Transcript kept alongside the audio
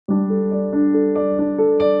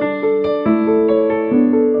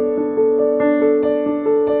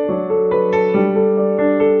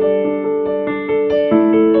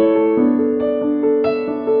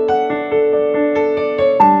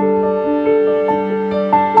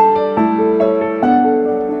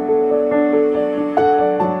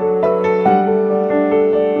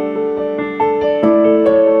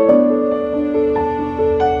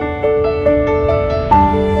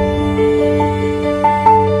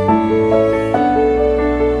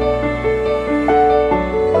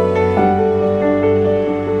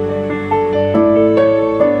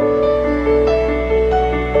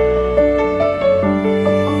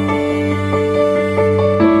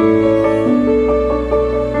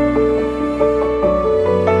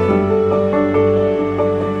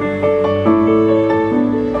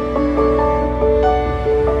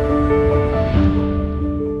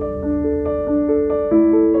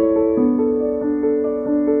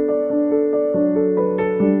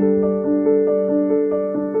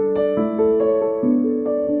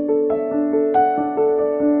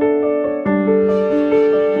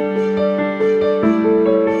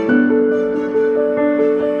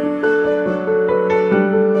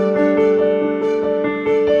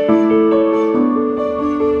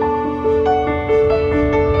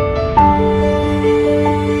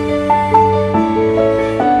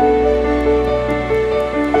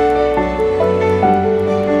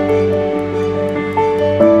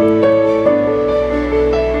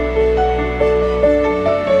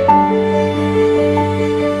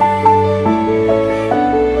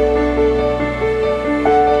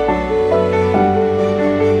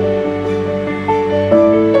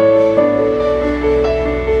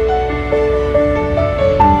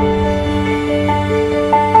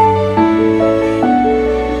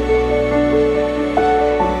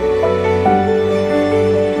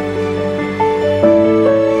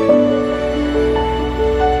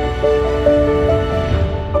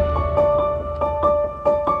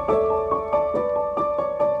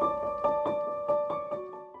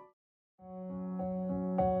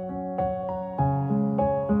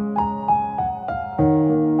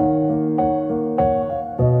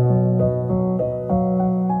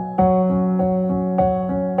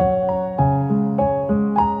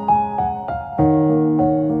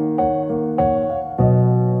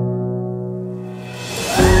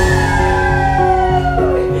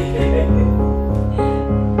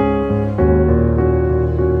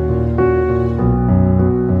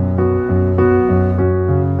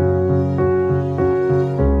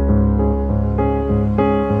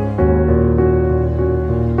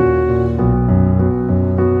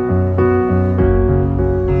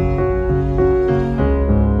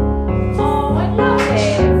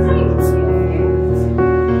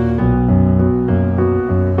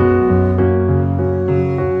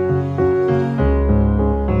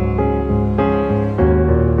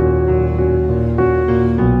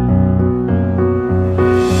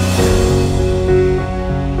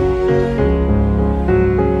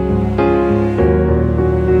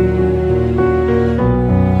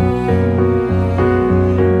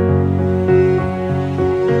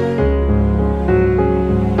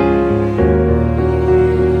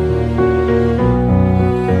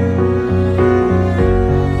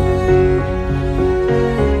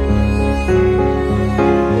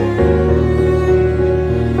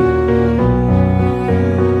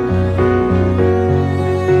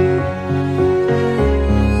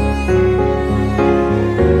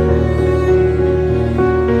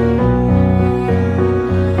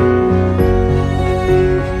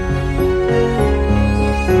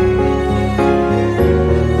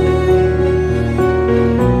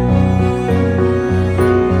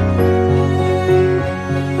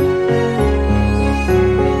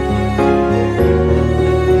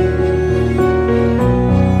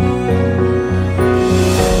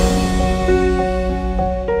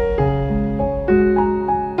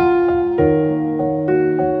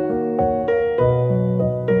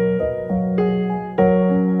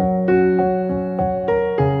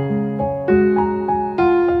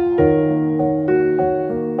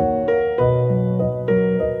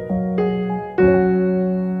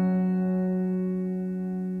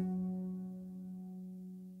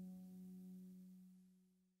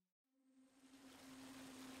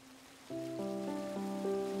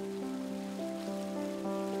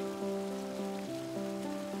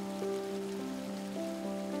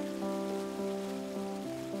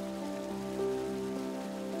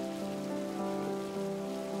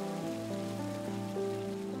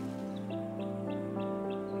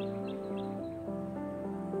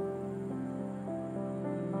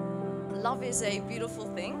Love is a beautiful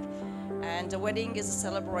thing, and a wedding is a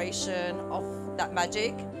celebration of that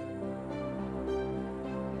magic.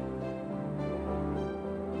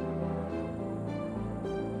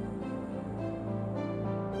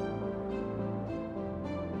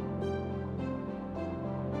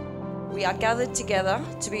 We are gathered together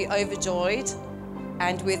to be overjoyed,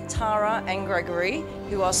 and with Tara and Gregory,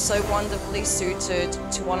 who are so wonderfully suited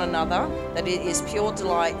to one another that it is pure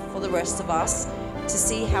delight for the rest of us to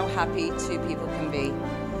see how happy two people can be.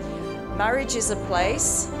 Marriage is a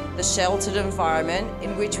place, the sheltered environment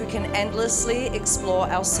in which we can endlessly explore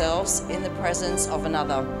ourselves in the presence of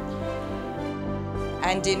another,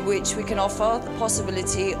 and in which we can offer the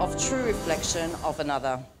possibility of true reflection of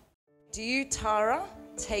another. Do you, Tara,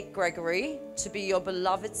 take Gregory to be your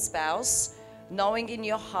beloved spouse, knowing in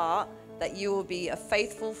your heart that you will be a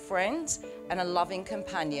faithful friend and a loving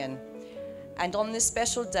companion? And on this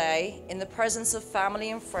special day, in the presence of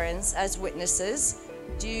family and friends as witnesses,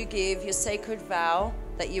 do you give your sacred vow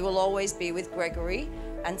that you will always be with Gregory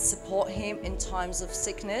and support him in times of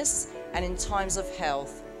sickness and in times of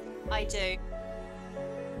health? I do.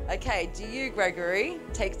 Okay, do you, Gregory,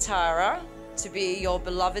 take Tara to be your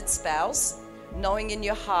beloved spouse, knowing in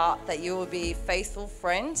your heart that you will be a faithful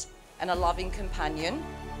friend and a loving companion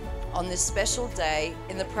on this special day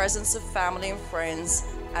in the presence of family and friends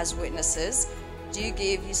as witnesses? Do you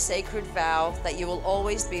give your sacred vow that you will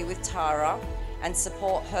always be with Tara and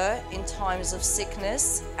support her in times of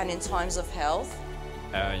sickness and in times of health?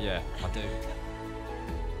 Yeah, I do.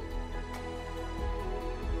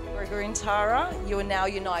 Gregory and Tara, you are now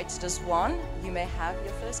united as one. You may have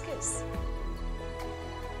your first kiss.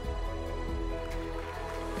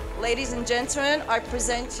 Ladies and gentlemen, I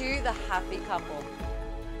present to you the happy couple.